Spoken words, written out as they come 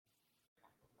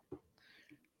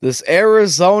This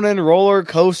Arizonan roller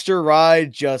coaster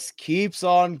ride just keeps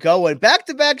on going.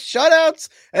 Back-to-back shutouts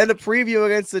and a preview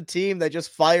against the team that just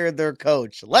fired their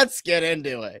coach. Let's get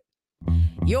into it.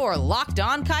 You're Locked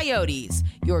On Coyotes,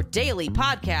 your daily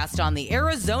podcast on the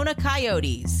Arizona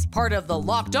Coyotes, part of the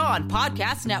Locked On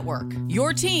Podcast Network,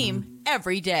 your team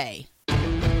every day.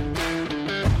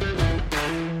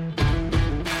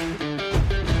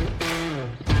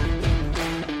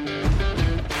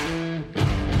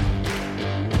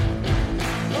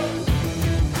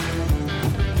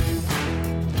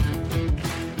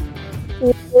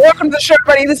 Welcome to the show,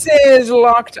 everybody. This is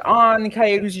Locked On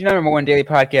Coyotes, your number one daily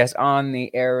podcast on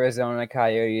the Arizona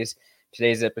Coyotes.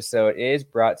 Today's episode is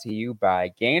brought to you by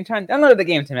Game Time. Download the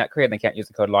Game Time app, create an account, use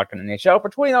the code Locked On NHL for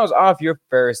 $20 off your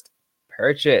first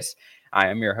purchase. I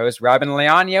am your host, Robin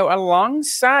Leonio,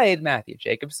 alongside Matthew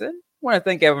Jacobson. I want to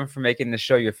thank everyone for making the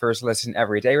show your first listen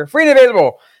every day. We're free and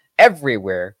available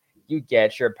everywhere you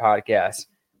get your podcast.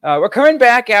 We're coming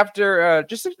back after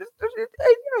just a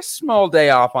small day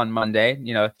off on Monday.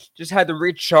 Just had to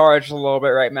recharge a little bit,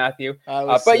 right, Matthew? I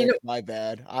was sick, my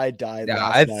bad. I died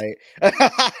last night.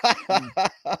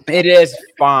 It is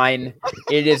fine.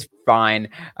 It is fine.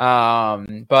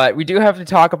 But we do have to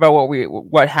talk about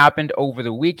what happened over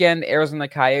the weekend. Arizona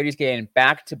Coyotes getting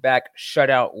back-to-back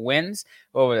shutout wins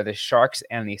over the Sharks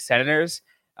and the Senators.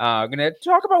 We're going to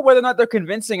talk about whether or not they're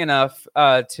convincing enough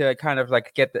to kind of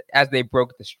like get as they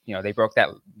broke that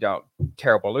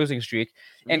terrible losing streak,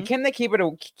 and can they keep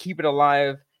it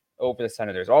alive over the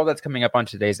Senators? All that's coming up on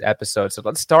today's episode. So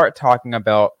let's start talking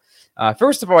about.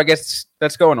 First of all, I guess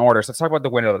let's go in order. So let's talk about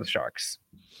the win over the Sharks.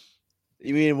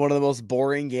 You mean one of the most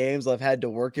boring games I've had to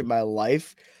work in my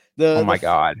life? Oh my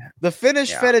God! The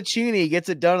Finnish fettuccine gets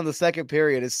it done in the second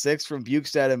period. Is 6 from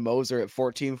Bukestad and Moser at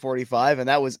 14:45, and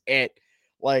that was it.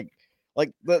 Like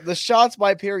the shots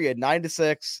by period,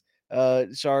 9-6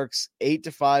 Sharks,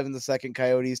 8-5 in the second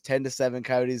Coyotes, 10-7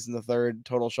 Coyotes in the third,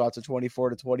 total shots of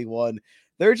 24-21.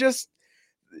 They're just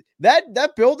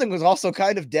that building was also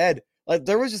kind of dead. Like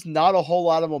there was just not a whole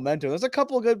lot of momentum. There's a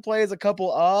couple of good plays, a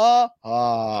couple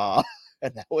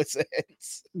and that was it.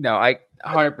 No,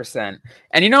 100%.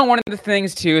 And one of the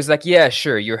things too is like, yeah,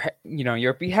 sure,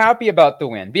 you're be happy about the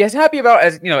win. Be as happy about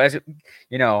as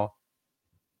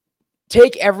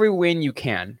take every win you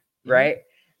can, right?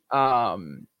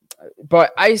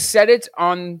 But I said it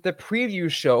on the preview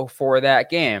show for that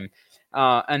game,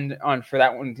 and for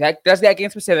that one, that's that game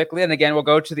specifically. And again, we'll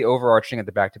go to the overarching of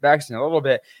the back-to-backs in a little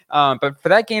bit. But for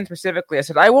that game specifically, I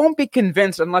said I won't be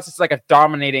convinced unless it's like a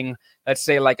dominating, let's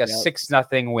say like a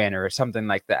 6-0 win or something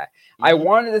like that. I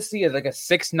wanted to see it like a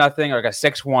 6-0 or like a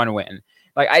 6-1 win.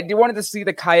 Like I wanted to see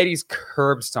the Coyotes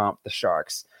curb stomp the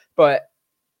Sharks, but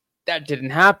that didn't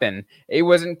happen. It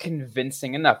wasn't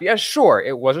convincing enough. Yeah, sure,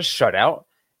 it was a shutout,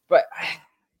 but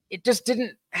it just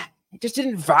didn't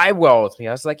vibe well with me.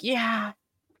 I was like, yeah,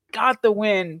 got the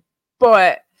win,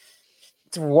 but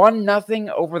it's 1-0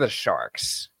 over the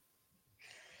Sharks.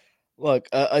 Look,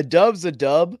 a dub's a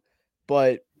dub,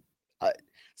 but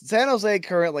San Jose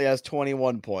currently has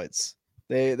 21 points.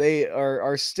 They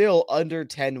are still under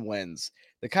 10 wins.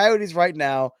 The Coyotes right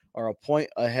now are a point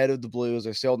ahead of the Blues.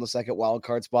 They're still in the second wild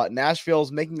card spot.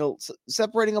 Nashville's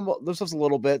separating themselves a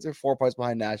little bit. They're 4 points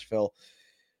behind Nashville.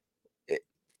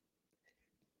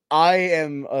 I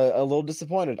am a little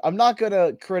disappointed. I'm not going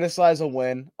to criticize a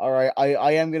win. All right.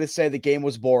 I am going to say the game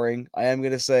was boring. I am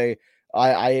going to say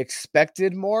I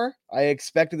expected more. I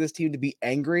expected this team to be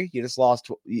angry. You just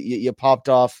lost. You popped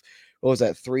off. What was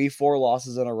that? 3-4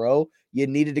 losses in a row. You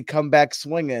needed to come back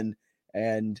swinging.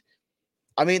 And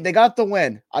I mean, they got the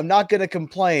win. I'm not going to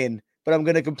complain, but I'm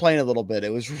going to complain a little bit.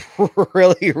 It was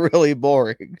really, really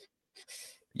boring.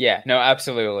 Yeah, no,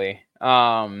 absolutely.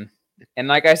 And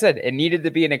like I said, it needed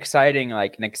to be an exciting,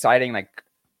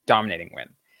 dominating win.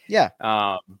 Yeah.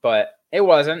 But it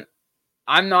wasn't.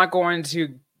 I'm not going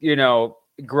to,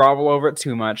 grovel over it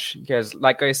too much because,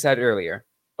 like I said earlier,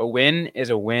 a win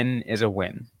is a win is a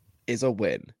win. Is a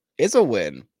win. Is a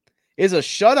win. Is a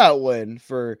shutout win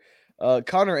for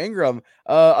Connor Ingram.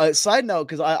 Side note,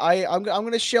 because I'm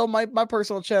going to shell my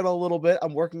personal channel a little bit.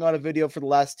 I'm working on a video for the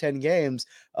last 10 games.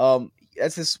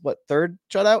 That's his third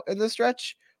shutout in this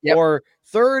stretch? Yep. Or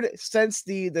third since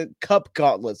the Cup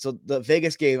Gauntlet. So the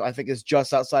Vegas game, I think, is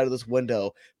just outside of this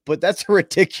window. But that's a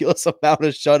ridiculous amount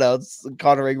of shutouts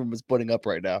Connor Ingram is putting up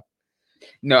right now.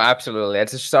 No, absolutely.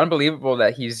 It's just unbelievable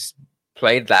that he's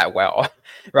played that well,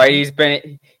 right?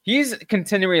 He's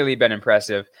continually been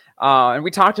impressive. And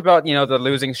we talked about, the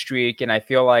losing streak, and I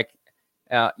feel like,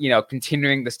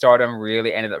 continuing the stardom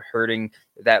really ended up hurting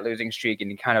that losing streak,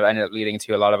 and kind of ended up leading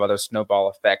to a lot of other snowball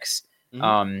effects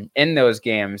in those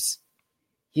games.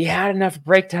 he had enough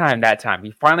break time that time.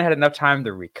 He finally had enough time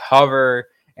to recover,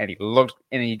 and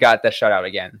he got the shutout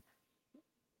again.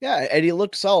 Yeah, and he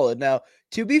looked solid. Now,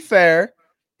 to be fair,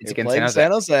 It's they're against playing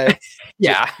San Jose.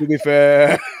 Yeah. To be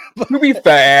fair. To be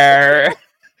fair.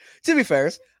 To be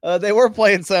fair, they were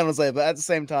playing San Jose, but at the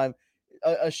same time,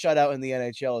 a shutout in the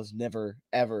NHL is never,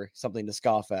 ever something to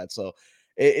scoff at. So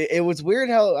it was weird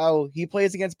how he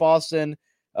plays against Boston.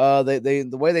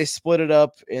 The way they split it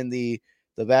up in the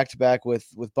back-to-back with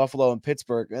Buffalo and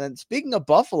Pittsburgh. And then speaking of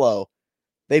Buffalo,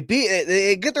 they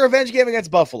get the revenge game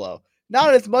against Buffalo.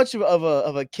 Not as much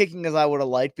of a kicking as I would have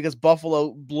liked because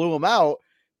Buffalo blew them out,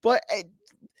 but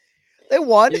they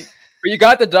won. But you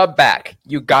got the dub back.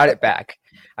 You got it back.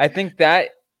 I think that,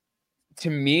 to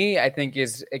me,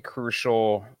 is a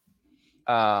crucial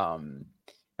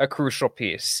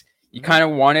piece. You kind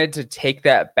of wanted to take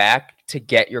that back to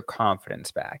get your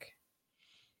confidence back.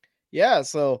 Yeah,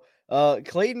 so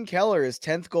Clayton Keller, his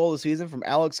 10th goal of the season from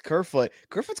Alex Kerfoot.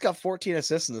 Kerfoot's got 14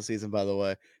 assists in the season, by the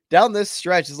way. Down this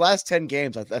stretch, his last 10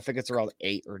 games, I think it's around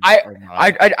 8 or 9.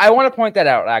 I want to point that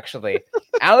out, actually.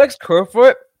 Alex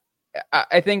Kerfoot,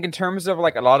 I think in terms of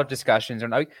like a lot of discussions, or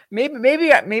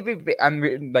maybe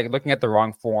I'm like looking at the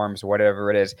wrong forms or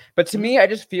whatever it is. But to me, it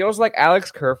just feels like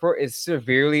Alex Kerfoot is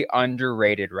severely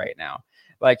underrated right now.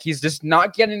 Like he's just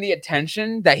not getting the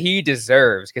attention that he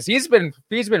deserves because he's been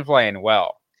playing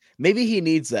well. Maybe he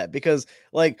needs that because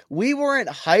like we weren't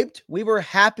hyped. We were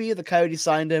happy the Coyotes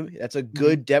signed him. That's a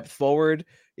good depth forward.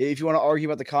 If you want to argue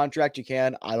about the contract, you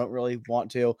can. I don't really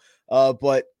want to.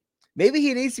 But maybe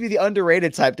he needs to be the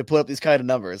underrated type to put up these kind of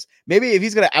numbers. Maybe if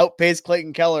he's going to outpace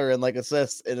Clayton Keller in like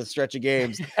assists in a stretch of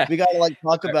games, we got to like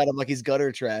talk about him like he's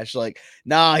gutter trash. Like,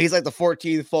 nah, he's like the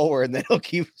 14th forward and then he'll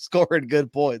keep scoring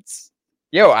good points.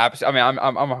 Yo, I'm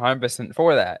 100%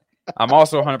 for that. I'm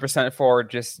also 100% for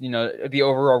just, the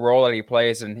overall role that he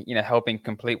plays and, helping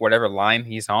complete whatever line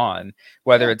he's on,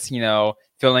 whether it's,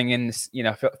 filling in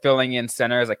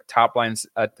center as like top line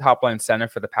center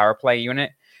for the power play unit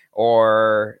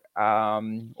or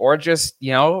just,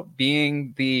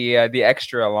 being the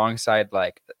extra alongside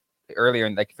like earlier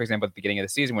in like, for example, at the beginning of the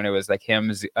season when it was like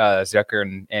him,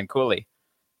 Zucker and Cooley.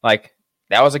 Like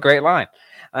that was a great line.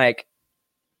 Like,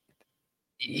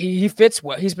 he fits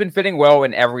well. He's been fitting well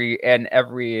in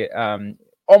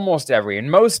almost every and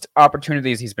most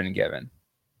opportunities he's been given.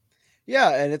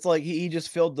 Yeah, and it's like he just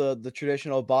filled the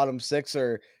traditional bottom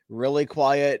sixer, really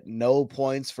quiet, no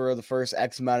points for the first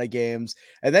X amount of games.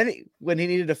 And then when he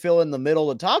needed to fill in the middle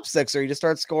of the top sixer, he just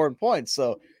starts scoring points.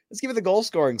 So let's give you the goal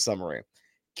scoring summary.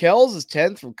 Kells is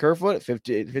 10th from Kerfoot at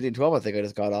 15-12. I think I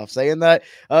just got off saying that.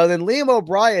 Then Liam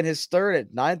O'Brien, his third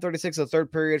at 9:36 of the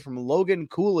third period from Logan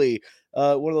Cooley.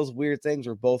 One of those weird things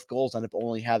where both goals end up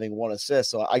only having one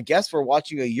assist. So I guess we're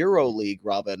watching a Euro League,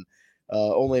 Robin.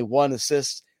 Only one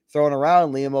assist thrown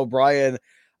around. Liam O'Brien,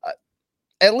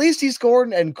 at least he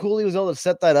scored and Cooley was able to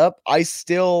set that up. I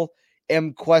still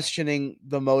am questioning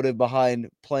the motive behind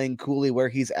playing Cooley where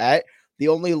he's at. The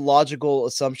only logical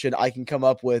assumption I can come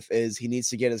up with is he needs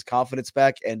to get his confidence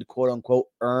back and quote unquote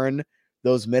earn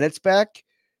those minutes back.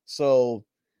 So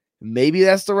maybe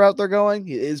that's the route they're going.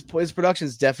 His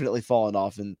production's definitely fallen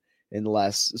off in the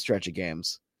last stretch of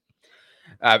games.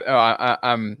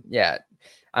 I'm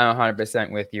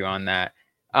 100% with you on that.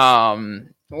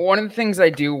 One of the things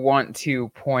I do want to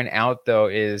point out though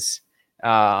is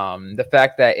the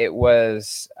fact that it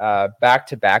was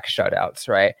back-to-back shutouts,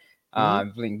 right?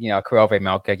 Karel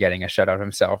Vejmelka getting a shutout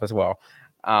himself as well.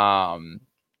 I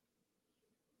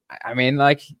mean,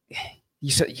 like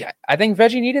I think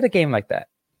Veggie needed a game like that.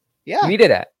 Yeah, he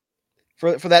needed that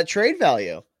for that trade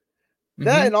value.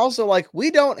 That and also like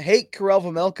we don't hate Karel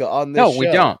Vejmelka on this. No, show. we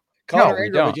don't. Connor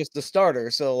Ingram is just the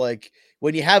starter. So like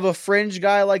when you have a fringe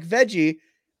guy like Veggie,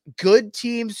 good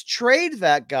teams trade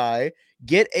that guy,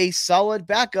 get a solid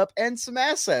backup and some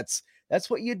assets. That's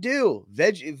what you do.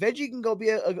 Veggie can go be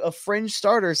a fringe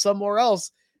starter somewhere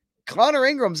else. Connor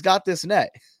Ingram's got this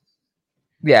net.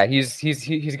 Yeah,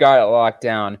 he's got it locked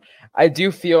down. I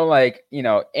do feel like, in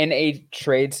a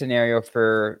trade scenario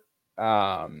for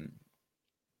Veggie,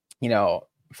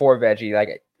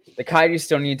 like the Coyotes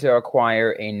still need to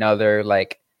acquire another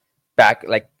like back,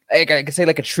 like I could say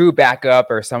like a true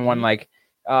backup or someone like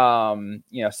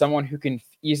someone who can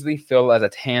easily fill as a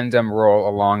tandem role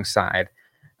alongside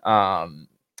Ingram,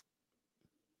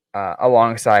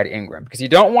 because you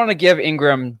don't want to give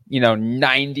Ingram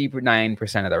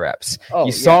 99% of the reps.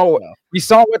 We saw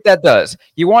what that does.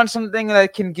 You want something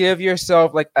that can give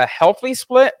yourself like a healthy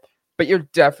split, but you're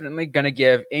definitely going to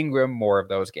give Ingram more of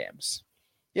those games.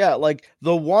 Yeah, like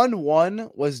the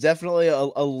 1-1 was definitely a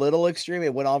little extreme.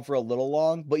 It went on for a little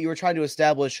long, but you were trying to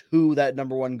establish who that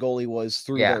number one goalie was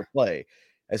through Yeah. their play.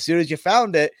 As soon as you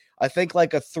found it, I think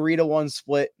like a 3-1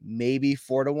 split, maybe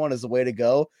 4-1 is the way to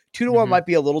go. 2-1 Mhm. might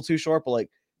be a little too short, but like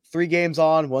 3 games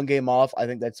on, 1 game off, I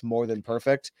think that's more than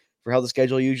perfect for how the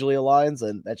schedule usually aligns,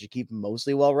 and that should keep them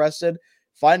mostly well rested.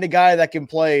 Find a guy that can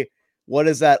play, what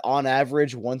is that, on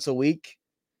average, once a week?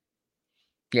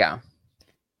 Yeah.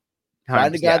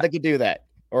 Find a 100%. guy Yeah. that could do that,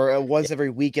 or Yeah. once every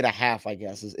week and a half, I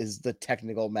guess, is the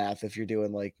technical math if you're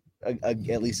doing like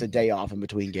at least a day off in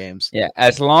between games. Yeah.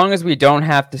 As long as we don't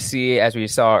have to see, as we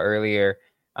saw earlier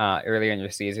in the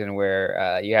season,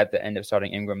 where you had to end up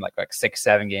starting Ingram like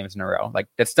 6-7 games in a row. Like,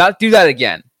 let's not do that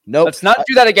again. Nope. Let's not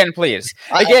do that again, please.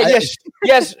 Again,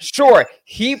 yes, sure.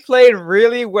 He played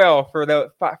really well for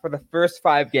the first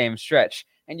 5-game stretch,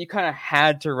 and you kind of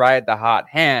had to ride the hot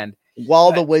hand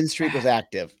while the win streak was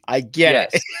active. I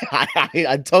get it.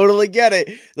 I totally get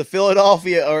it. The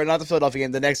Philadelphia, or not the Philadelphia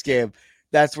game, the next game,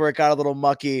 that's where it got a little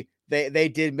mucky. They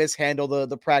did mishandle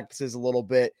the practices a little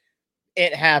bit.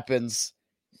 It happens.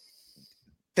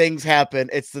 Things happen.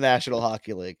 It's the National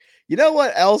Hockey League. You know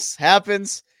what else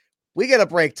happens? We get a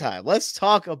break time. Let's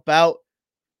talk about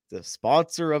the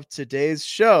sponsor of today's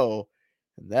show,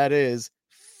 and that is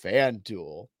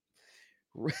FanDuel.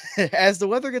 As the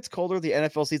weather gets colder, the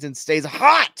NFL season stays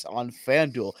hot on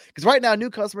FanDuel. Because right now, new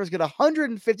customers get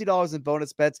 $150 in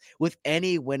bonus bets with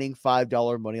any winning $5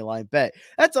 moneyline bet.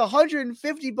 That's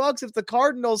 $150 if the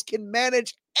Cardinals can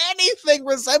manage anything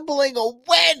resembling a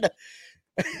win.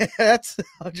 That's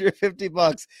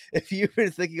 $150. If you've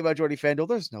been thinking about joining FanDuel,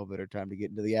 there's no better time to get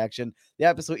into the action. The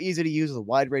app is so easy to use with a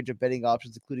wide range of betting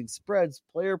options, including spreads,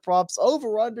 player props,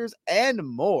 over-unders, and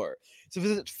more. So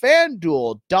visit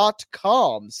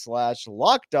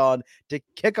FanDuel.com/lockedon to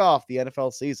kick off the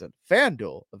NFL season.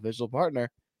 FanDuel, official partner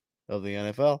of the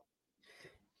NFL.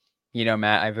 You know,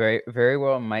 Matt, I very, very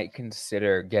well might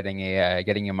consider getting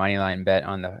a money line bet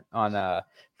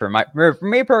for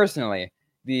me personally,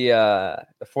 the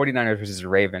 49ers versus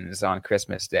Ravens on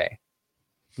Christmas Day.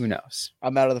 Who knows?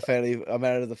 I'm out of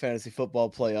the fantasy football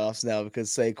playoffs now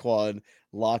because Saquon,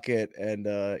 Lockett, and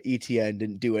ETN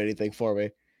didn't do anything for me.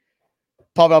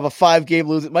 Popping off a 5-game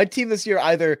losing. My team this year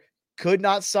either could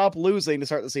not stop losing to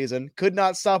start the season, could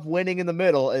not stop winning in the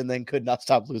middle, and then could not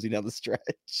stop losing down the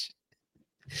stretch.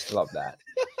 Love that.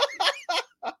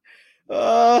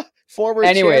 Former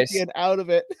champion out of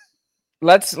it.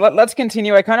 Let's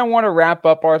continue. I kind of want to wrap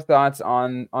up our thoughts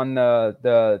on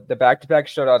the back-to-back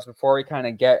shutouts before we kind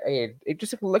of get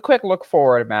just a quick look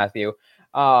forward, Matthew.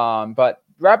 But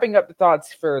wrapping up the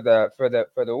thoughts for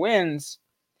the wins,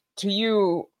 to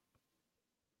you,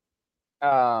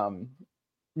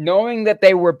 knowing that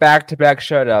they were back-to-back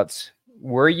shutouts,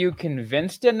 were you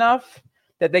convinced enough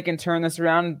that they can turn this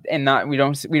around and we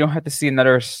don't have to see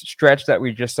another stretch that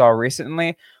we just saw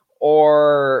recently,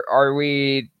 or are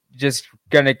we just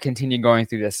going to continue going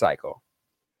through this cycle,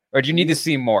 or do you need to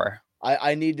see more?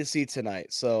 I need to see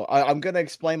tonight. So I'm going to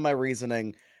explain my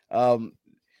reasoning.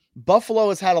 Buffalo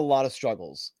has had a lot of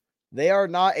struggles. They are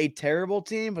not a terrible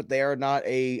team, but they are not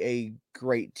a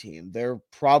great team. They're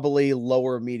probably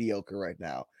lower mediocre right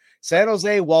now. San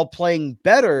Jose, while playing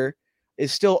better,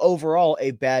 is still overall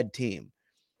a bad team.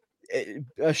 A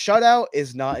shutout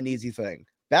is not an easy thing.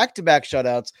 Back-to-back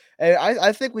shutouts, and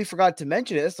I think we forgot to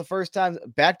mention it. It's the first time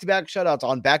back-to-back shutouts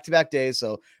on back-to-back days.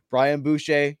 So Brian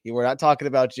Boucher, we're not talking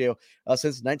about you,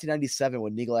 since 1997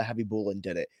 when Nikola Habibulin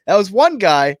did it. That was one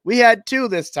guy. We had 2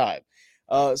 this time.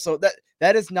 So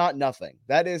that is not nothing.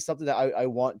 That is something that I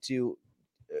want to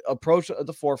approach at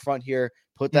the forefront here,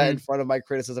 put that in front of my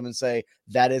criticism and say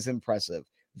that is impressive.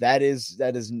 That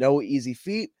is no easy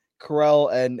feat. Carell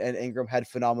and Ingram had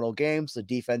phenomenal games. The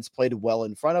defense played well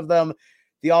in front of them.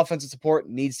 The offensive support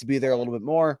needs to be there a little bit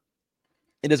more.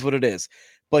 It is what it is.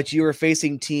 But you are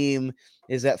facing team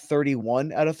is at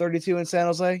 31 out of 32 in San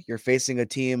Jose. You're facing a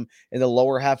team in the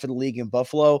lower half of the league in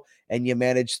Buffalo, and you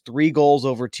managed 3 goals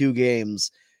over 2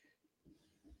 games.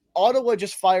 Ottawa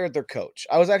just fired their coach.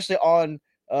 I was actually on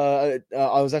an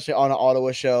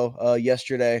Ottawa show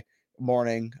yesterday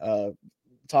morning,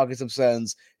 talking some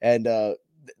sense, and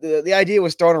the idea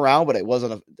was thrown around, but it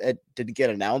didn't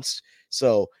get announced.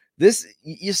 So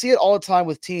you see it all the time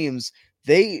with teams.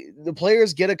 The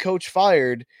players get a coach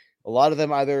fired. A lot of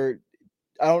them either,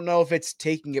 I don't know if it's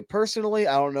taking it personally.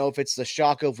 I don't know if it's the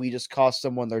shock of we just cost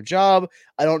someone their job.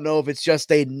 I don't know if it's just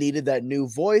they needed that new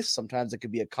voice. Sometimes it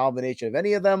could be a combination of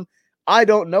any of them. I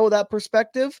don't know that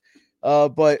perspective.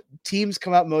 But teams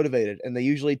come out motivated, and they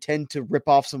usually tend to rip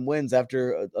off some wins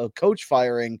after a coach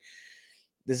firing.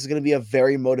 This is going to be a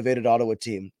very motivated Ottawa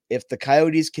team. if the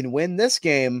Coyotes can win this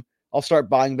game, I'll start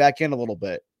buying back in a little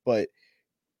bit. But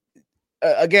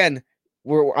again,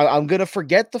 I'm going to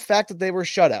forget the fact that they were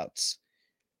shutouts.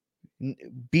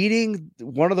 Beating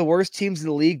one of the worst teams in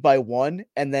the league by 1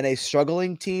 and then a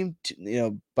struggling team,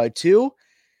 by 2,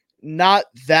 not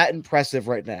that impressive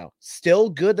right now. Still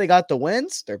good they got the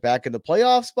wins. They're back in the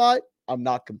playoff spot. I'm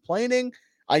not complaining.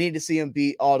 I need to see them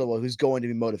beat Ottawa, who's going to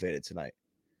be motivated tonight.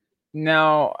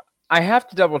 Now, I have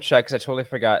to double check because I totally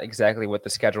forgot exactly what the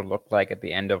schedule looked like at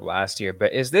the end of last year.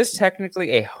 But is this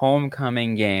technically a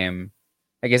homecoming game?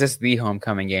 I guess it's the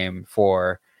homecoming game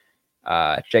for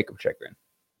Jacob Chychrun.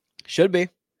 Should be.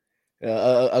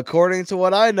 According to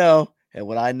what I know, and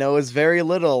what I know is very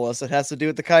little, unless it has to do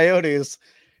with the Coyotes.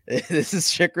 This is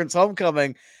Chychrun's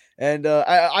homecoming. And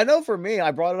I know for me,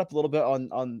 I brought it up a little bit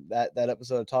on that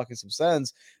episode of Talking Some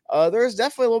Sense. There's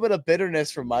definitely a little bit of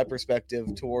bitterness from my perspective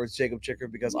towards Jacob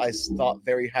Chychrun because I thought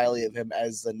very highly of him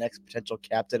as the next potential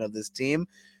captain of this team.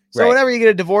 So whenever you get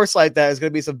a divorce like that, there's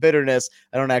going to be some bitterness.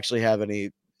 I don't actually have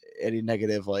any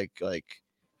negative like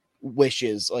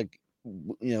wishes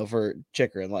for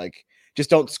Chychrun. Like, just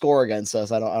don't score against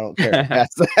us. I don't care.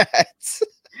 That's that.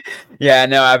 Yeah,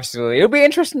 no, absolutely. It'll be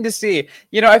interesting to see.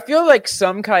 I feel like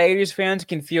some Coyotes fans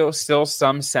can feel still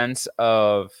some sense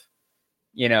of,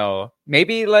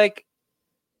 maybe like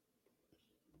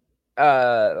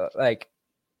I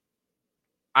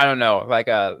don't know, like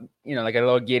a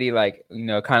little giddy, like,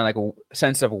 kind of like a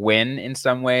sense of win in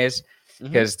some ways,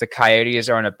 because the Coyotes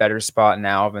are in a better spot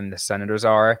now than the Senators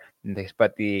are.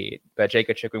 But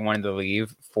Jacob Chychrun wanted to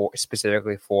leave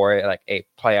specifically for like a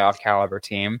playoff caliber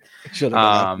team. Should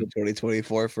have been the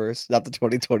 2024 first, not the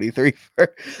 2023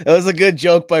 first. That was a good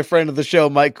joke by friend of the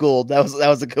show, Mike Gould. That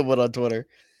was a good one on Twitter.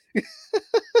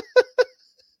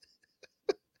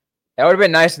 That would have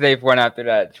been nice if they went after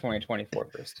that 2024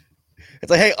 first. It's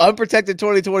like, hey, unprotected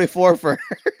 2024 first.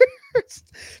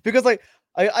 Because like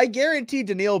I guarantee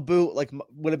Daniil Boot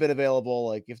would have been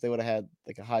available if they would have had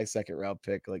a high second round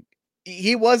pick. Like,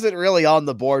 he wasn't really on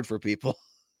the board for people.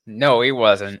 No, he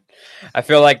wasn't. I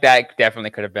feel like that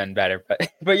definitely could have been better,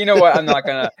 but you know what? I'm not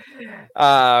gonna.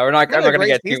 I'm not gonna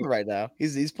get too right now.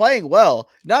 He's playing well.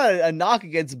 Not a knock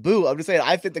against Boot. I'm just saying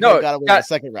I think the guy got to win the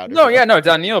second round.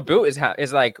 Daniil Boot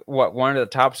is like one of the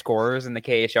top scorers in the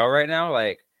KHL right now.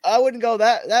 Like, I wouldn't go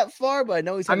that far, but I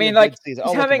know he's having a good season.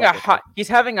 He's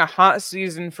having a hot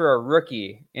season for a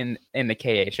rookie in the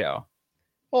KHL.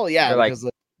 Well, yeah, because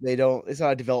it's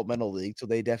not a developmental league, so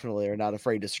they definitely are not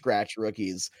afraid to scratch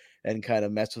rookies and kind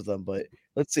of mess with them. But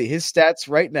let's see his stats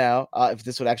right now, if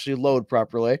this would actually load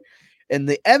properly. In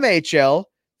the MHL,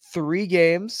 3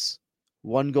 games,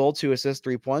 1 goal, 2 assists,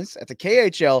 3 points. At the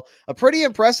KHL, a pretty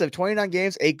impressive 29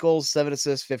 games, 8 goals, 7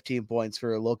 assists, 15 points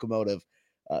for Locomotive.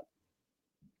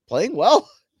 Playing well.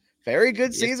 Very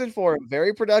good season for him.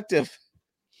 Very productive.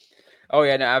 Oh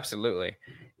yeah, no, absolutely.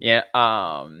 Yeah.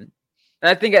 And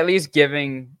I think at least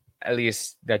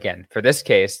again, for this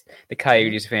case, the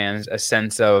Coyotes fans a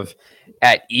sense of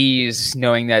at ease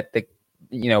knowing that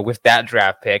with that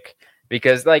draft pick,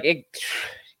 because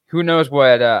who knows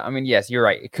what, yes, you're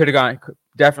right. It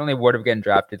definitely would have gotten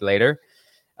drafted later.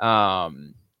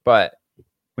 But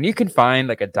when you can find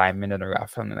a diamond in a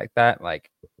rough, something like that,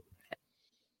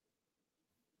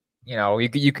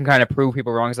 you can kind of prove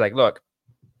people wrong. It's like, look,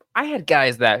 I had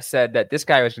guys that said that this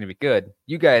guy was going to be good.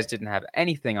 You guys didn't have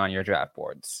anything on your draft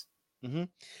boards. Mm-hmm.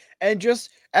 And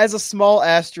just as a small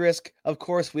asterisk, of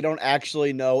course, we don't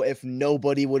actually know if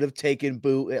nobody would have taken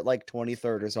Boot at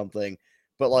 23rd or something.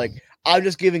 But I'm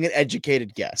just giving an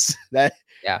educated guess.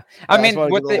 Yeah, I mean,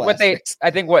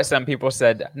 I think what some people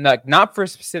said, not for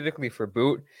specifically for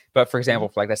Boot, but for example,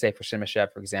 for let's say for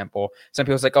Simashev, for example, some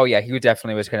people was like, oh yeah, he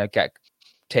definitely was going to get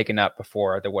taken up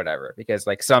before the whatever, because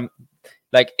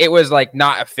it was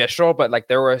not official, but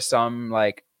there were some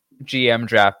GM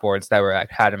draft boards that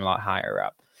had him a lot higher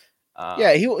up.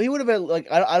 Yeah, he would have been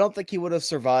I don't think he would have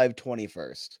survived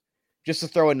 21st. Just to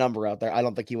throw a number out there, I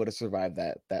don't think he would have survived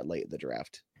that late in the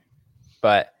draft.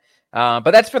 But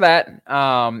that's for that.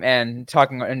 And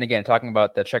talking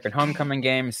about the Chychrun homecoming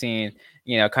game, seeing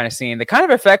the kind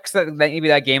of effects that maybe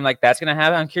that game like that's gonna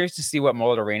have. I'm curious to see what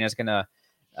Mullet Arena is gonna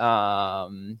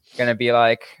be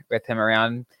like with him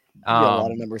around. A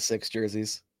lot of number 6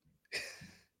 jerseys.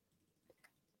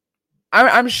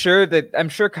 I'm sure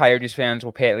Coyotes fans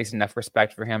will pay at least enough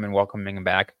respect for him and welcoming him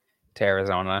back to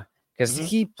Arizona, because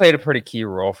he played a pretty key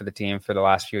role for the team for the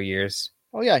last few years.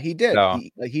 Oh yeah, he did. So,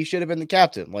 he should have been the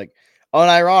captain.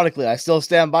 Unironically, I still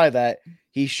stand by that.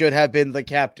 He should have been the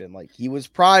captain. He was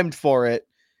primed for it.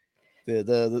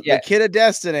 The kid of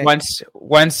destiny.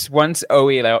 Once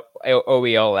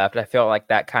OEL left, I felt like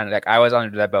that kind of like I was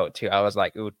under that boat too. I was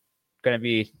like, ooh, gonna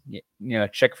be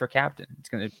chick for captain.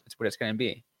 It's what it's gonna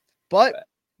be. But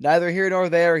neither here nor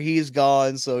there. He's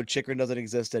gone, so Chikrin doesn't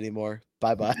exist anymore.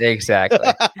 Bye. Exactly.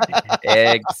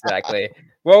 Exactly.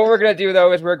 What we're going to do,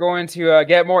 though, is we're going to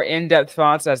get more in-depth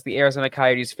thoughts as the Arizona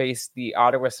Coyotes face the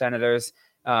Ottawa Senators.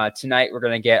 Tonight, we're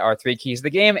going to get our 3 keys to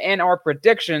the game and our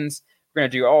predictions. We're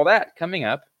going to do all that coming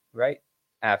up right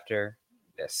after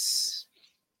this.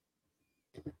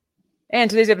 And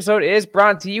today's episode is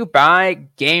brought to you by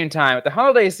Game Time. With the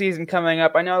holiday season coming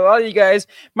up, I know a lot of you guys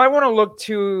might want to look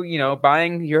to,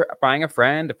 buying a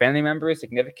friend, a family member, a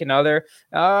significant other,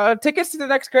 tickets to the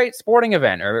next great sporting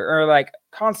event or like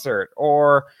concert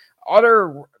or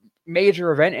other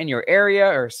major event in your area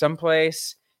or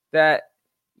someplace that,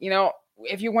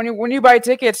 when you buy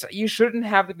tickets, you shouldn't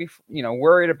have to be,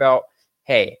 worried about,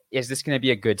 hey, is this going to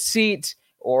be a good seat?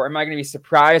 Or am I going to be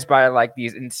surprised by like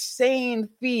these insane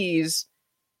fees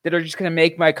that are just going to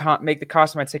make the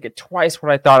cost of my ticket twice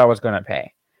what I thought I was going to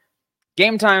pay?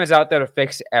 Game Time is out there to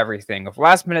fix everything with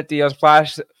last-minute deals,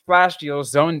 flash deals,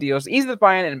 zone deals, easy to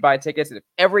find and buy tickets at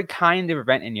every kind of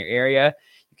event in your area.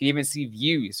 You can even see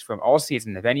views from all seats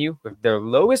in the venue with their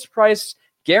lowest price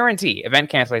guarantee,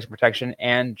 event cancellation protection,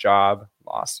 and job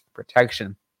loss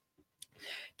protection.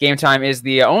 Game Time is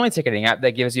the only ticketing app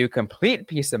that gives you complete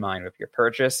peace of mind with your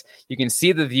purchase. You can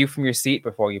see the view from your seat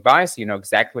before you buy, so you know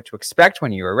exactly what to expect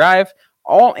when you arrive.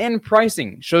 All-in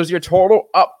pricing shows your total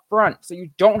up front, so you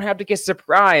don't have to get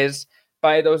surprised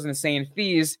by those insane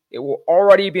fees. It will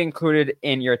already be included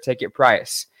in your ticket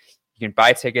price. You can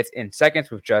buy tickets in seconds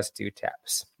with just 2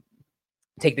 taps.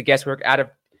 Take the guesswork out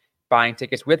of buying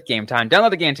tickets with Game Time.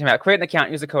 Download the Game Time app, create an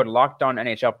account, use the code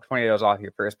LOCKEDONNHL for $20 off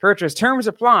your first purchase. Terms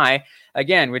apply.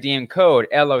 Again, redeem code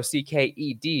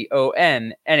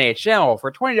LOCKEDONNHL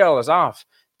for $20 off.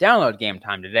 Download Game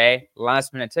Time today.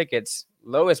 Last minute tickets,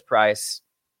 lowest price,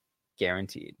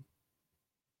 guaranteed.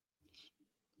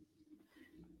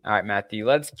 All right, Matthew,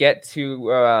 let's get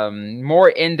to more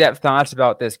in-depth thoughts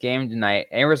about this game tonight.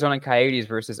 Arizona Coyotes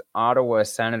versus Ottawa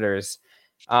Senators.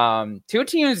 2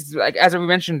 teams, like as we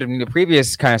mentioned in the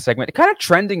previous kind of segment, kind of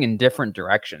trending in different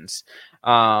directions.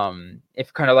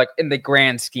 If kind of like in the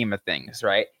grand scheme of things,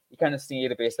 right? You kind of see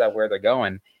the base of where they're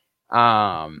going.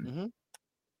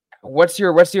 What's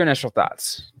your initial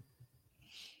thoughts?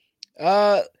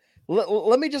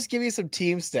 Let me just give you some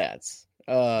team stats.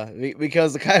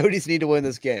 Because the Coyotes need to win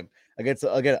this game against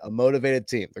a motivated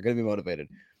team. They're going to be motivated.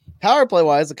 Power play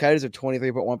wise, the Coyotes are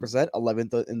 23.1%,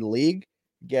 11th in the league.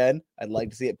 Again, I'd like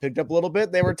to see it picked up a little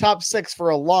bit. They were top 6 for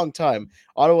a long time.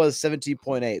 Ottawa is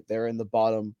 17.8. They're in the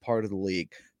bottom part of the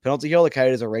league. Penalty kill, the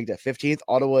Coyotes are ranked at 15th.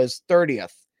 Ottawa is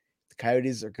 30th. The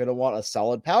Coyotes are going to want a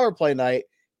solid power play night.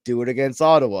 Do it against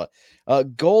Ottawa.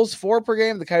 Goals for per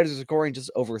game, the Coyotes are scoring just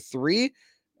over 3.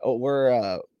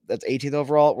 That's 18th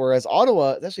overall, whereas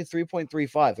Ottawa is actually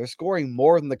 3.35. They're scoring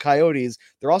more than the Coyotes.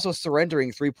 They're also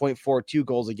surrendering 3.42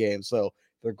 goals a game. So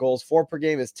their goals for per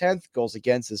game is 10th. Goals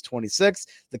against is 26th.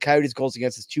 The Coyotes' goals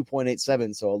against is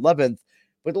 2.87, so 11th.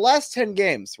 But the last 10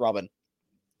 games, Robin,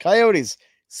 Coyotes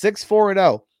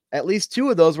 6-4-0. At least 2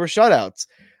 of those were shutouts.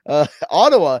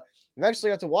 Ottawa, I've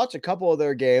actually got to watch a couple of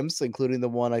their games, including the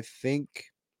one I think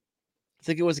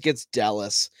it was against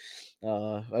Dallas.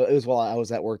 It was while I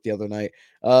was at work the other night.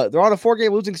 They're on a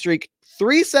 4-game losing streak.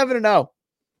 3-7-0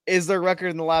 is their record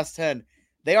in the last 10.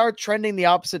 They are trending the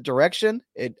opposite direction.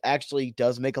 It actually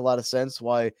does make a lot of sense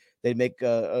why they make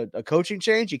a coaching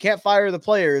change. You can't fire the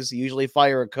players. You usually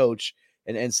fire a coach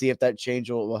and see if that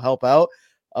change will help out.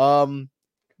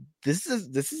 This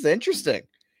is interesting.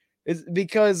 It's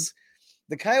because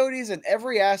the Coyotes in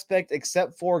every aspect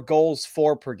except for goals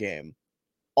for per game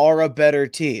are a better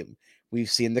team.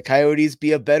 We've seen the Coyotes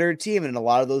be a better team in a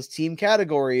lot of those team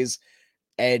categories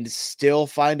and still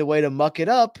find a way to muck it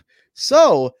up.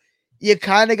 So you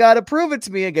kind of got to prove it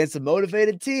to me against a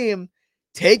motivated team.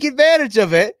 Take advantage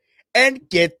of it and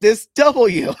get this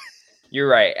W. You're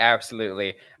right.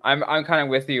 Absolutely. I'm kind of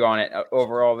with you on it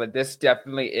overall that this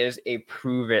definitely is a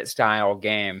prove it style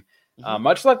game.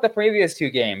 Much like the previous 2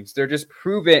 games, they're just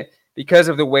prove it because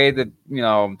of the way that,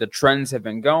 the trends have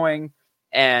been going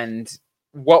and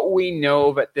what we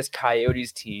know that this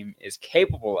Coyotes team is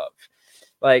capable of.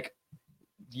 Like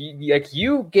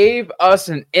you gave us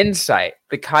an insight.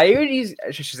 The Coyotes,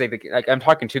 I should say, I'm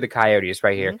talking to the Coyotes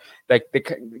right here.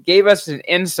 Gave us an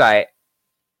insight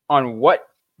on what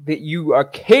that you are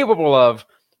capable of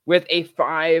with a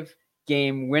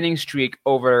 5-game winning streak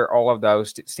over all of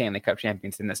those Stanley Cup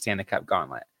champions in the Stanley Cup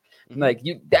gauntlet.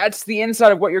 That's the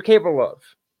insight of what you're capable of.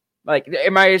 Like,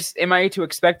 am I to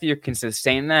expect that you can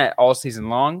sustain that all season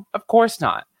long? Of course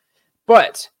not.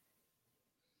 But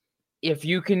if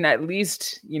you can at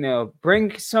least,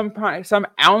 bring some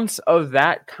ounce of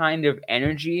that kind of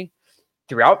energy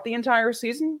throughout the entire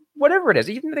season, whatever it is,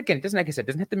 even again, it doesn't, like I said,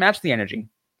 doesn't have to match the energy.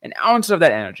 An ounce of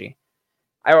that energy,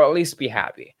 I will at least be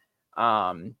happy.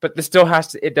 But this still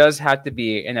it does have to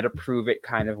be an prove it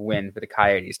kind of win for the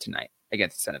Coyotes tonight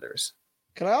against the Senators.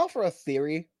 Can I offer a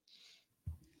theory?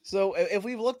 So if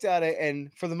we've looked at it,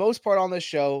 and for the most part on this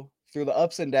show, through the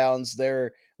ups and downs,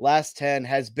 their last 10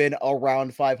 has been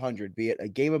around 500, be it a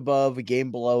game above, a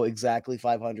game below, exactly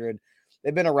 500.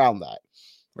 They've been around that.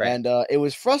 Right. And it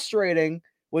was frustrating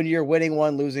when you're winning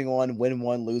one, losing one, win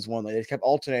one, lose one. Like, it kept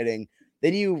alternating.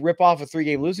 Then you rip off a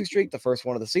 3-game losing streak, the first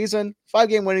one of the season,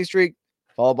 5-game winning streak,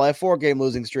 followed by a 4-game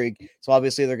losing streak. So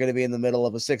obviously they're going to be in the middle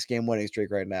of a 6-game winning streak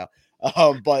right now.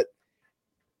 But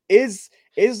is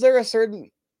there a certain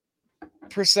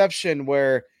perception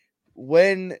where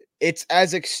when it's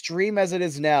as extreme as it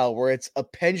is now, where it's a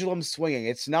pendulum swinging,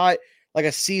 it's not like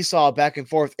a seesaw back and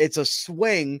forth, it's a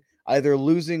swing, either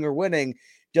losing or winning,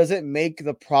 does it make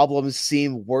the problems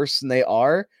seem worse than they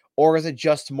are? Or is it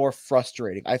just more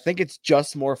frustrating? I think it's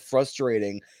just more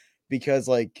frustrating because,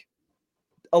 like,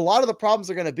 a lot of the problems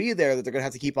are going to be there that they're going to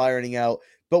have to keep ironing out.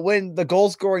 But when the goal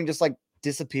scoring just, like,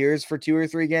 disappears for 2 or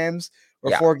 3 games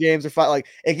or 4 games or 5, like,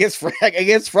 it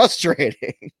gets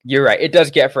frustrating. You're right. It does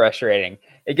get frustrating.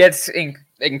 It gets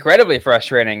incredibly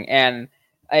frustrating. And,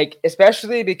 like,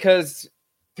 especially because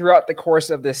throughout the course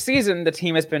of this season, the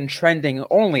team has been trending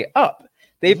only up.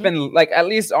 They've been, like, at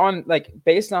least on, like,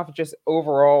 based off of just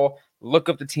overall look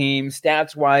of the team,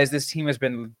 stats wise, this team has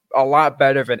been a lot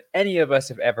better than any of us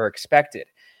have ever expected.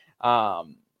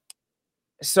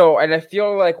 So, and I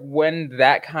feel like when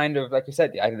that kind of, like you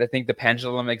said, I think the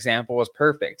pendulum example is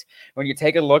perfect. When you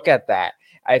take a look at that,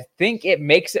 I think it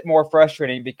makes it more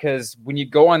frustrating because when you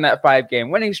go on that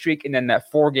 5-game winning streak and then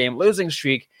that 4-game losing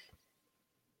streak,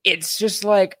 it's just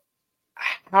like,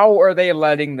 how are they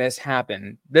letting this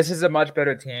happen? This is a much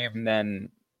better team than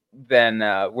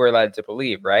we're led to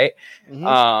believe, right?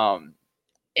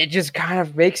 It just kind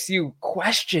of makes you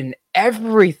question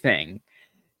everything.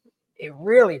 It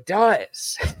really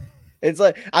does. It's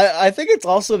like I think it's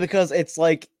also because it's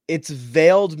like it's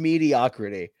veiled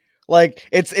mediocrity. Like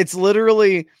it's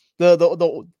literally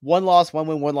the 1 loss, 1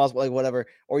 win, 1 loss, like whatever,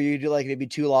 or you do like maybe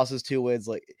 2 losses, 2 wins.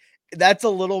 Like that's a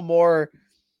little more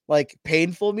like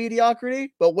painful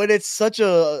mediocrity, but when it's such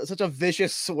a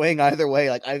vicious swing either way,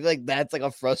 like I feel like that's like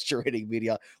a frustrating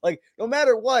like no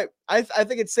matter what, I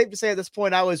think it's safe to say at this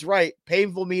point I was right.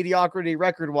 Painful mediocrity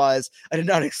record wise, I did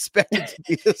not expect it to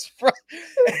be this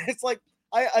it's like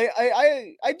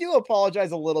I do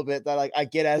apologize a little bit that like I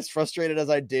get as frustrated as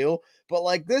I do, but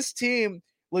like this team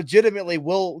legitimately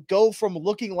will go from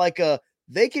looking like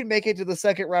they can make it to the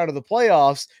second round of the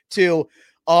playoffs to,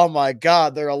 oh my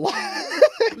god, they're a lot.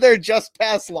 They're just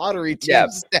past lottery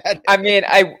teams. Yeah. I mean,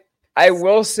 I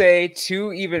will say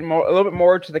too, a little bit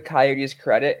more to the Coyotes'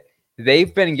 credit,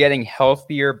 they've been getting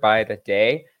healthier by the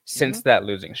day since that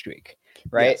losing streak,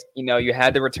 right? Yes. You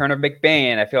had the return of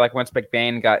McBain. I feel like once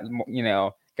McBain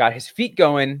got his feet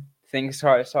going, things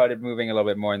started moving a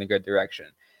little bit more in the good direction.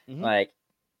 Like,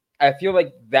 I feel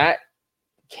like that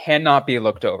cannot be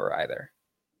looked over either.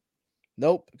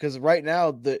 Nope, because right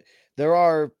now there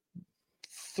are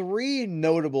 3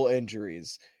 notable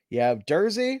injuries. You have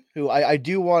Dursey, who I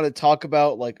do want to talk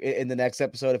about like in the next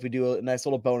episode if we do a nice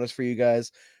little bonus for you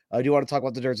guys. I do want to talk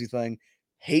about the Dursey thing.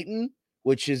 Hayton,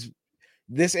 which is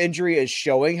this injury is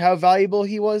showing how valuable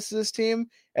he was to this team.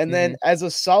 And then as a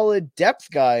solid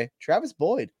depth guy, Travis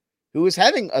Boyd, who is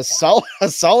having a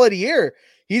solid year.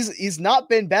 He's not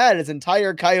been bad his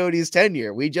entire Coyotes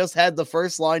tenure. We just had the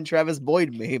first line Travis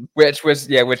Boyd meme, which was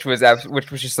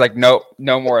just like no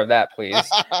more of that, please.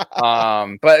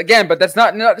 But that's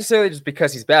not necessarily just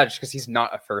because he's bad, just because he's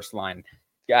not a first line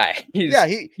guy. He's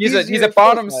a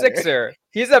bottom sixer.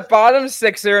 He's a bottom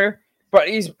sixer, but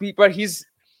he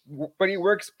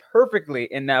works perfectly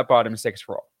in that bottom 6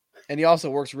 role. And he also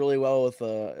works really well with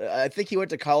I think he went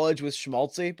to college with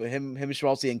Schmaltzy, but him,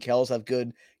 Schmaltzy, and Kells have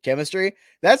good chemistry.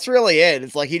 That's really it.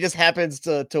 It's like he just happens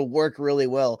to work really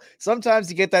well. Sometimes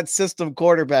you get that system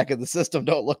quarterback and the system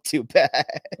don't look too bad.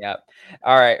 Yeah.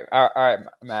 All right,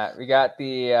 Matt. We got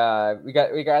the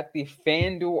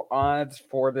FanDuel odds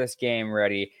for this game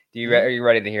ready. Are you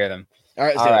ready to hear them?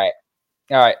 All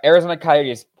right. Arizona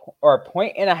Coyotes are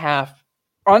 1.5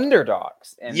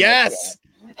 underdogs. Yes.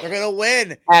 They're going to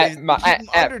win.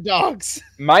 Underdogs.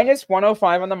 Minus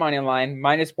 105 on the money line,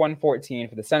 minus 114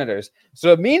 for the Senators.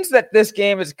 So it means that this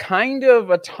game is kind of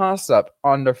a toss-up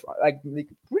on the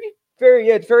pretty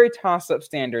very toss-up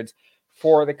standards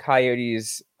for the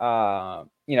Coyotes,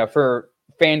 for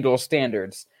FanDuel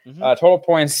standards. Total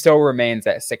points still remains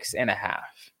at 6.5.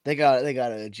 They got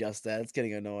to adjust that. It's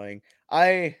getting annoying.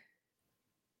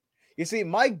 You see,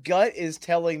 my gut is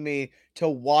telling me to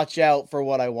watch out for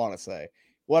what I want to say.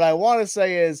 What I want to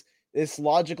say is, this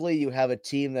logically, you have a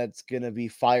team that's going to be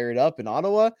fired up in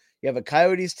Ottawa. You have a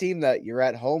Coyotes team that you're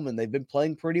at home, and they've been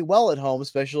playing pretty well at home,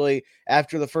 especially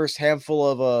after the first handful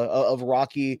of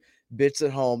rocky bits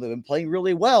at home. They've been playing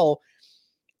really well.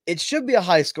 It should be a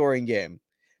high-scoring game.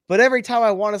 But every time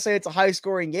I want to say it's a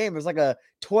high-scoring game, there's like a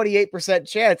 28%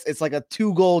 chance it's like a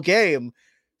 2-goal game.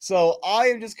 So I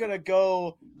am just going to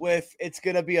go with it's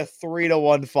going to be a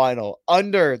 3-1 final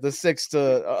under the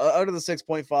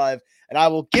 6.5, and I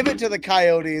will give it to the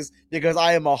Coyotes because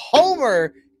I am a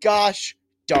homer. Gosh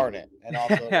darn it. And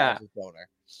also a donor.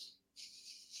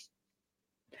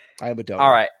 I am a donor.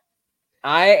 All right.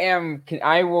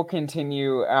 I will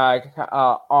continue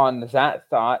on that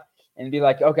thought and be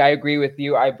like, okay, I agree with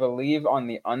you. I believe on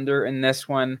the under in this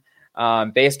one,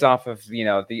 based off of,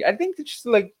 I think it's just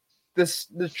like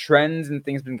the trends and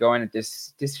things been going. It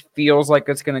just feels like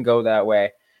it's going to go that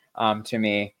way to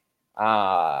me.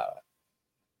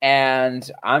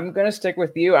 And I'm going to stick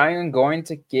with you. I am going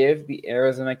to give the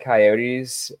Arizona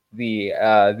Coyotes the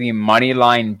money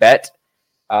line bet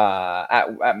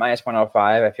at minus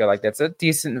 105. I feel like that's a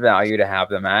decent value to have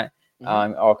them at.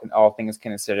 All things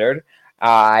considered.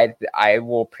 I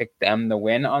will pick them the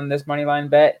win on this money line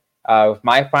bet. With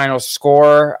my final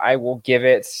score, I will give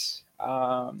it.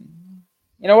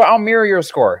 You know what? I'll mirror your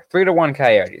score. 3-1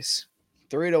 Coyotes.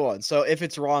 3-1. So if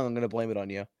it's wrong, I'm going to blame it on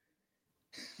you.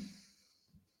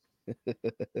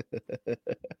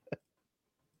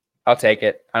 I'll take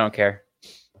it. I don't care.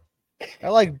 I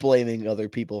like blaming other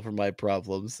people for my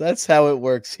problems. That's how it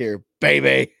works here,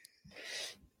 baby.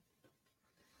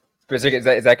 Is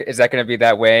that going to be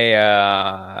that way?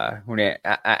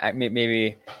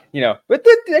 Maybe with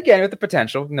the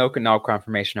potential. No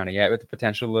confirmation on it yet. With the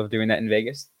potential of doing that in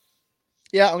Vegas.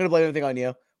 Yeah, I'm going to blame everything on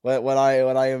you. When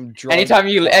I am drunk. Anytime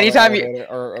you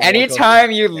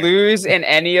lose in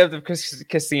any of the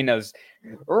casinos,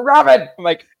 Robin, I'm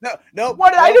like, no.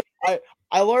 What did I do?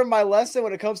 I learned my lesson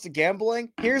when it comes to gambling.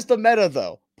 Here's the meta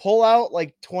though: pull out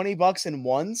like $20 in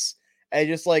ones and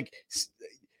just like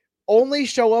only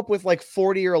show up with like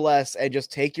 40 or less, and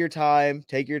just take your time.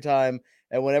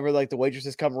 And whenever like the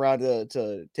waitresses come around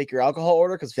to take your alcohol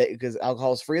order, because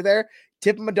alcohol is free there,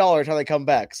 tip them $1 until they come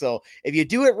back. So if you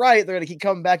do it right, they're gonna keep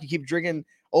coming back. You keep drinking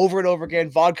over and over again.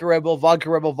 Vodka Red Bull. By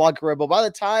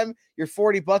the time your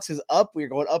 $40 is up, we're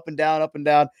going up and down.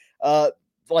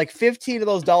 Like 15 of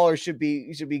those dollars should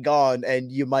be gone,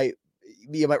 and you might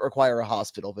require a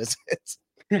hospital visit.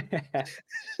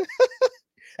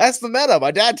 That's the meta.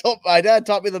 My dad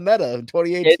taught me the meta in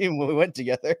 2018 when we went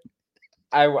together.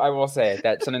 I will say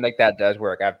that something like that does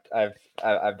work. I've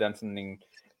done something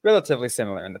relatively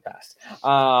similar in the past.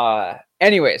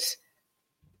 Anyways,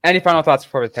 any final thoughts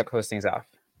before we close things off?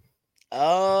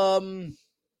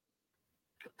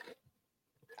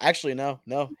 Actually, no.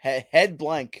 Head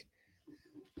blank.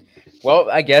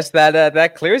 Well, I guess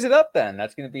that clears it up then.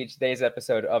 That's going to be today's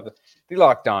episode of the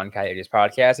Locked On Coyotes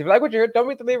podcast. If you like what you heard, don't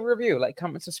forget to leave a review, like,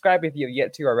 comment, subscribe if you've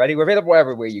yet to already. We're available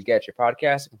everywhere you get your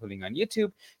podcasts, including on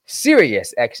YouTube,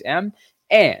 Sirius XM,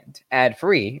 and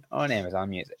ad-free on Amazon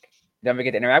Music. Don't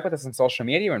forget to interact with us on social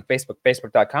media. We're on Facebook,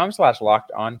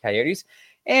 facebook.com/LockedOnCoyotes,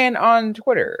 and on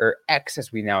Twitter, or X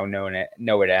as we now know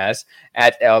it as,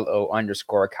 at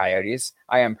 @LO_Coyotes.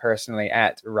 I am personally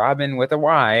at Robin with a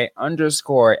Y _LEANO.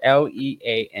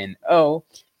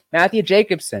 Matthew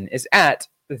Jacobson is at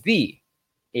the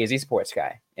Easy Sports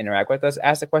Guy. Interact with us,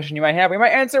 ask the question you might have. We might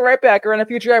answer right back or in a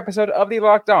future episode of the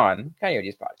Locked On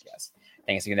Coyotes podcast.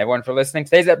 Thanks again, everyone, for listening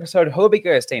to today's episode. Hope you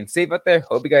guys staying safe out there.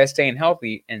 Hope you guys staying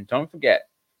healthy. And don't forget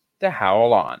to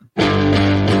howl on.